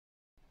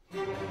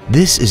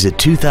This is a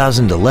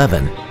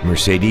 2011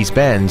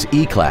 Mercedes-Benz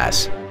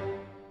E-Class.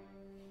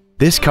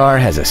 This car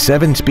has a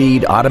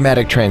 7-speed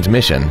automatic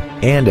transmission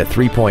and a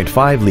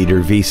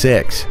 3.5-liter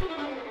V6.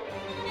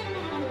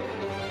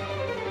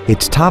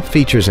 Its top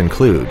features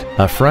include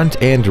a front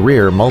and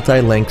rear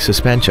multi-link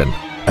suspension,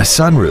 a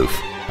sunroof,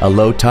 a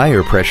low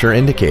tire pressure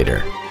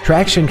indicator,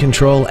 traction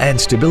control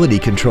and stability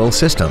control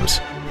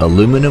systems,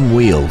 aluminum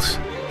wheels,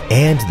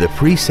 and the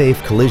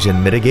pre-safe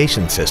collision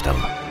mitigation system.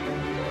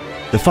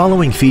 The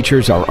following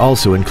features are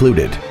also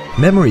included: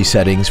 memory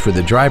settings for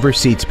the driver's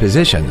seat's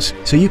positions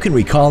so you can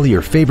recall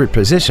your favorite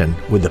position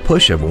with the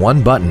push of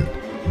one button,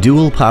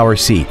 dual power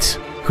seats,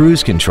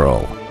 cruise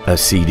control, a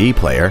CD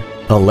player,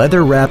 a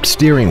leather-wrapped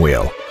steering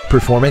wheel,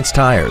 performance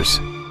tires,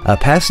 a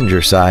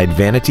passenger side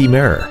vanity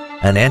mirror,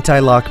 an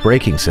anti-lock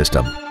braking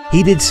system,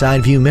 heated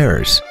side view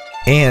mirrors,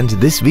 and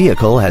this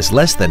vehicle has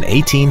less than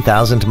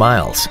 18,000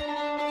 miles.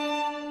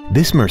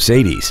 This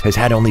Mercedes has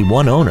had only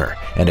one owner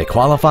and it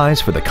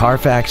qualifies for the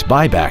Carfax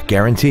buyback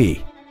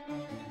guarantee.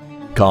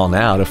 Call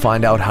now to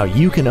find out how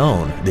you can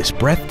own this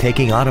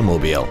breathtaking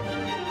automobile.